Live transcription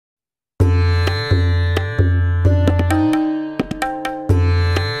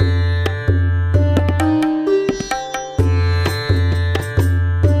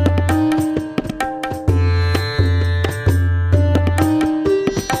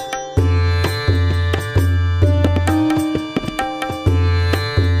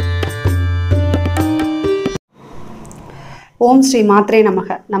ஓம் ஸ்ரீ மாத்ரே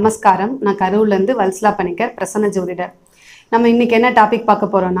நமக. நமஸ்காரம். நான் கரூர்லேருந்து valsala பனிக்கர் பிரசன்ன ஜோதிடர். நம்ம இன்றைக்கி என்ன டாபிக்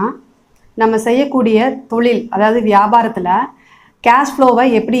பார்க்க போகிறோன்னா, நம்ம செய்யக்கூடிய தொழில் அதாவது வியாபாரத்தில் கேஷ் ஃப்ளோவை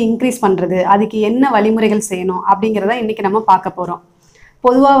எப்படி இன்க்ரீஸ் பண்ணுறது, அதுக்கு என்ன வழிமுறைகள் செய்யணும் அப்படிங்கிறத இன்றைக்கி நம்ம பார்க்க போகிறோம்.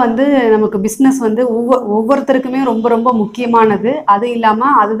 பொதுவாக நமக்கு பிஸ்னஸ் ஒவ்வொருத்தருக்குமே ரொம்ப ரொம்ப முக்கியமானது. அது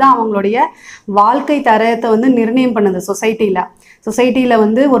இல்லாமல் அதுதான் அவங்களுடைய வாழ்க்கை தரத்தை நிர்ணயம் பண்ணுது. சொசைட்டியில்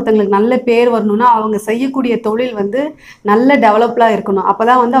ஒருத்தங்களுக்கு நல்ல பேர் வரணும்னா அவங்க செய்யக்கூடிய தொழில் நல்ல டெவலப்டாக இருக்கணும். அப்போ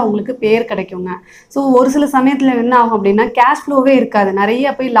தான் அவங்களுக்கு பேர் கிடைக்குங்க. ஸோ ஒரு சில சமயத்தில் என்ன ஆகும் அப்படின்னா, கேஷ் ஃப்ளோவே இருக்காது.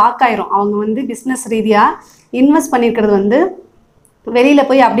 நிறைய போய் லாக் ஆயிரும். அவங்க பிஸ்னஸ் ரீதியாக இன்வெஸ்ட் பண்ணியிருக்கிறது வெளியில்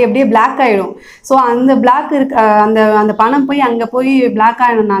போய் அப்படியே பிளாக் ஆகிடும். ஸோ அந்த பிளாக் அந்த பணம் போய் அங்கே போய் பிளாக்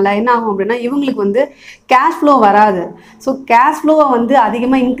ஆகிடனால என்ன ஆகும் அப்படின்னா, இவங்களுக்கு கேஷ் ஃப்ளோ வராது. ஸோ கேஷ் ஃப்ளோவை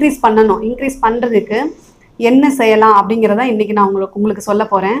அதிகமாக இன்க்ரீஸ் பண்ணணும். இன்க்ரீஸ் பண்ணுறதுக்கு என்ன செய்யலாம் அப்படிங்கிறத இன்றைக்கி நான் உங்களுக்கு சொல்ல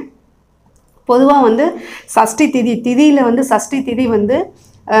போகிறேன். பொதுவாக சஷ்டி திதியில் சஷ்டி திதி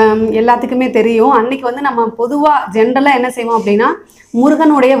எல்லாத்துக்குமே தெரியும். அன்றைக்கி நம்ம பொதுவாக ஜென்ரலாக என்ன செய்வோம் அப்படின்னா,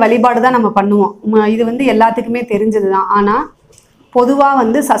 முருகனுடைய வழிபாடு தான் நம்ம பண்ணுவோம். இது எல்லாத்துக்குமே தெரிஞ்சது தான். ஆனால்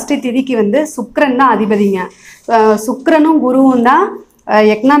பொதுவாக சஷ்டி திதிக்கு சுக்கிரன் தான் அதிபதிங்க. சுக்கிரனும் குருவும் தான்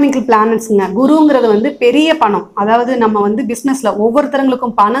எக்கனாமிக்கல் பிளானட்ஸுங்க. குருங்கிறது பெரிய பணம். அதாவது நம்ம பிஸ்னஸில்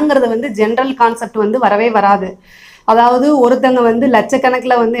ஒவ்வொருத்தருங்களுக்கும் பணங்கிறது ஜென்ரல் கான்செப்ட் வரவே வராது. அதாவது ஒருத்தங்க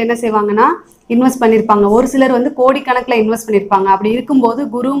லட்சக்கணக்கில் என்ன செய்வாங்கன்னா இன்வெஸ்ட் பண்ணியிருப்பாங்க. ஒரு சிலர் கோடிக்கணக்கில் இன்வெஸ்ட் பண்ணியிருப்பாங்க. அப்படி இருக்கும்போது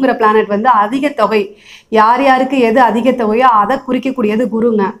குருங்கிற பிளானட் அதிக தொகை, யார் யாருக்கு எது அதிக தொகையோ அதை குறிக்கக்கூடியது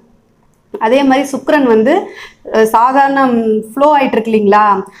குருங்க. அதே மாதிரி சுக்கிரன் சாதாரண ஃப்ளோ ஆகிட்டு இருக்கு இல்லைங்களா,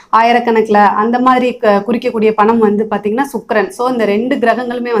 ஆயிரக்கணக்கில் அந்த மாதிரி குறிக்கக்கூடிய பணம் பார்த்திங்கன்னா சுக்கிரன். ஸோ இந்த ரெண்டு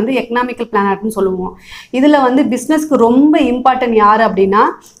கிரகங்களுமே எக்கனாமிக்கல் பிளானட்னு சொல்லுவோம். இதில் பிஸ்னஸ்க்கு ரொம்ப இம்பார்ட்டன்ட் யார் அப்படின்னா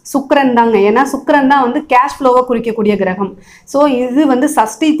சுக்கிரன் தாங்க. ஏன்னா சுக்கிரன் தான் கேஷ் ஃப்ளோவை குறிக்கக்கூடிய கிரகம். ஸோ இது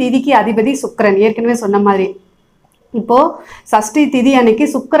சஷ்டி திதிக்கு அதிபதி சுக்கிரன், ஏற்கனவே சொன்ன மாதிரி. இப்போது சஷ்டி திதி அன்னைக்கு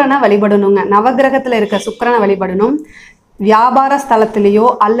சுக்கிரனை வழிபடணுங்க. நவகிரகத்தில் இருக்க சுக்கிரனை வழிபடணும். வியாபார ஸ்தலத்திலேயோ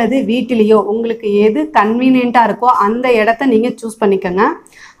அல்லது வீட்டிலேயோ உங்களுக்கு எது கன்வீனியண்ட்டாக இருக்கோ அந்த இடத்த நீங்கள் சூஸ் பண்ணிக்கோங்க.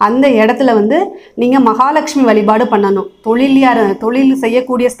 அந்த இடத்துல நீங்கள் மகாலட்சுமி வழிபாடு பண்ணணும். தொழில்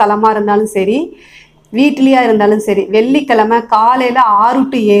செய்யக்கூடிய ஸ்தலமாக இருந்தாலும் சரி, வீட்டிலையாக இருந்தாலும் சரி, வெள்ளிக்கிழமை காலையில் 6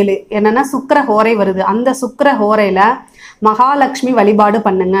 to 7 என்னென்னா சுக்கிர ஹோரை வருது. அந்த சுக்கிர ஹோரையில் மகாலட்சுமி வழிபாடு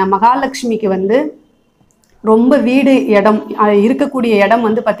பண்ணுங்க. மகாலட்சுமிக்கு ரொம்ப வீடு இடம் இருக்கக்கூடிய இடம்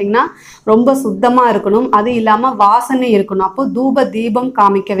பார்த்திங்கன்னா ரொம்ப சுத்தமாக இருக்கணும். அது இல்லாமல் வாசனை இருக்கணும். அப்போ தூப தீபம்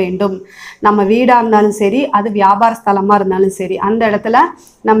காமிக்க வேண்டும். நம்ம வீடாக இருந்தாலும் சரி, அது வியாபார ஸ்தலமாக இருந்தாலும் சரி, அந்த இடத்துல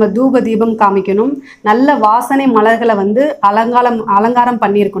நம்ம தூப தீபம் காமிக்கணும். நல்ல வாசனை மலர்களை அலங்காரம்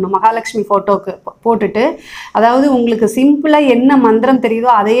பண்ணியிருக்கணும். மகாலட்சுமி ஃபோட்டோவுக்கு போட்டுட்டு, அதாவது உங்களுக்கு சிம்பிளாக என்ன மந்திரம்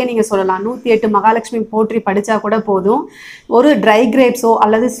தெரியுதோ அதையே நீங்கள் சொல்லலாம். 108 மகாலட்சுமி போற்றி படித்தா கூட போதும். ஒரு ட்ரை கிரேப்ஸோ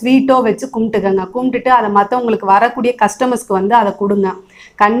அல்லது ஸ்வீட்டோ வச்சு கும்பிட்டுட்டு அதை உங்களுக்கு வரக்கூடிய கஸ்டமர்ஸ்க்கு அதை கொடுங்க.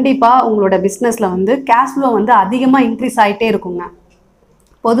 கண்டிப்பாக உங்களோட பிஸ்னஸில் கேஷ் ஃப்ளோ அதிகமாக இன்க்ரீஸ் ஆகிட்டே இருக்குங்க.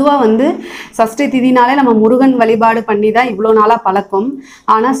 பொதுவாக சஷ்டி திதினாலே நம்ம முருகன் வழிபாடு பண்ணி தான் இவ்வளோ நாளாக பழக்கம்.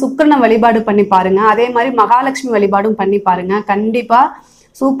 ஆனால் சுக்கிரனை வழிபாடு பண்ணி பாருங்கள். அதே மாதிரி மகாலட்சுமி வழிபாடும் பண்ணி பாருங்கள். கண்டிப்பாக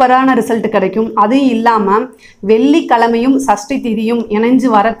சூப்பரான ரிசல்ட் கிடைக்கும். அதுவும் இல்லாமல் வெள்ளிக்கிழமையும் சஷ்டி திதியும் இணைஞ்சு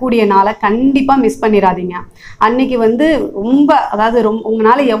வரக்கூடிய நாளை கண்டிப்பாக மிஸ் பண்ணிடாதீங்க. அன்றைக்கி ரொம்ப அதாவது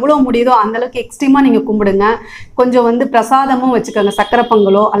உங்களால் எவ்வளோ முடியுதோ அந்தளவுக்கு எக்ஸ்ட்ரீமாக நீங்கள் கும்பிடுங்க. கொஞ்சம் பிரசாதமும் வச்சுக்கோங்க. சக்கரை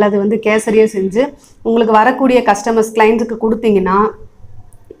பொங்கலோ அல்லது கேசரியோ செஞ்சு உங்களுக்கு வரக்கூடிய கஸ்டமர்ஸ் கிளைண்ட்ஸுக்கு கொடுத்தீங்கன்னா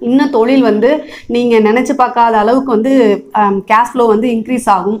இன்னும் தொழில் நீங்கள் நினச்சி பார்க்காத அளவுக்கு கேஷ் ஃப்ளோ இன்க்ரீஸ்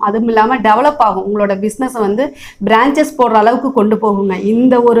ஆகும். அதுவும் இல்லாமல் டெவலப் ஆகும். உங்களோட பிஸ்னஸை பிரான்ச்சஸ் போடுற அளவுக்கு கொண்டு போகுங்க.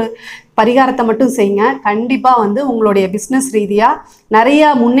 இந்த ஒரு பரிகாரத்தை மட்டும் செய்யுங்க. கண்டிப்பாக உங்களுடைய பிஸ்னஸ் ரீதியாக நிறையா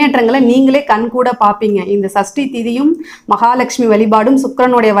முன்னேற்றங்களை நீங்களே கண்கூட பார்ப்பீங்க. இந்த சஷ்டி திதியும் மகாலட்சுமி வழிபாடும்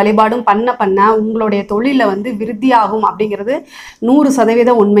சுக்கிரனுடைய வழிபாடும் பண்ண உங்களுடைய தொழிலில் விருத்தியாகும் அப்படிங்கிறது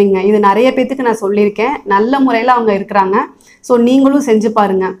 100% உண்மைங்க. இது நிறைய பேத்துக்கு நான் சொல்லியிருக்கேன். நல்ல முறையில் அவங்க இருக்கிறாங்க. ஸோ நீங்களும் செஞ்சு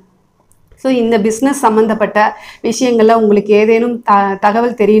பாருங்கள். ஸோ இந்த பிஸ்னஸ் சம்மந்தப்பட்ட விஷயங்களில் உங்களுக்கு ஏதேனும்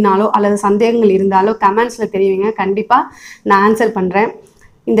தகவல் தெரியினாலோ அல்லது சந்தேகங்கள் இருந்தாலோ கமெண்ட்ஸில் தெரிவிங்க. கண்டிப்பாக நான் ஆன்சர் பண்ணுறேன்.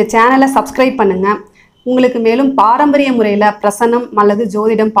 இந்த சேனலை சப்ஸ்கிரைப் பண்ணுங்கள். உங்களுக்கு மேலும் பாரம்பரிய முறையில் பிரசன்னம் அல்லது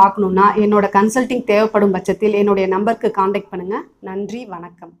ஜோதிடம் பார்க்கணுன்னா என்னோட கன்சல்டிங் தேவைப்படும் பட்சத்தில் என்னுடைய நம்பருக்கு காண்டாக்ட் பண்ணுங்கள். நன்றி,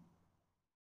 வணக்கம்.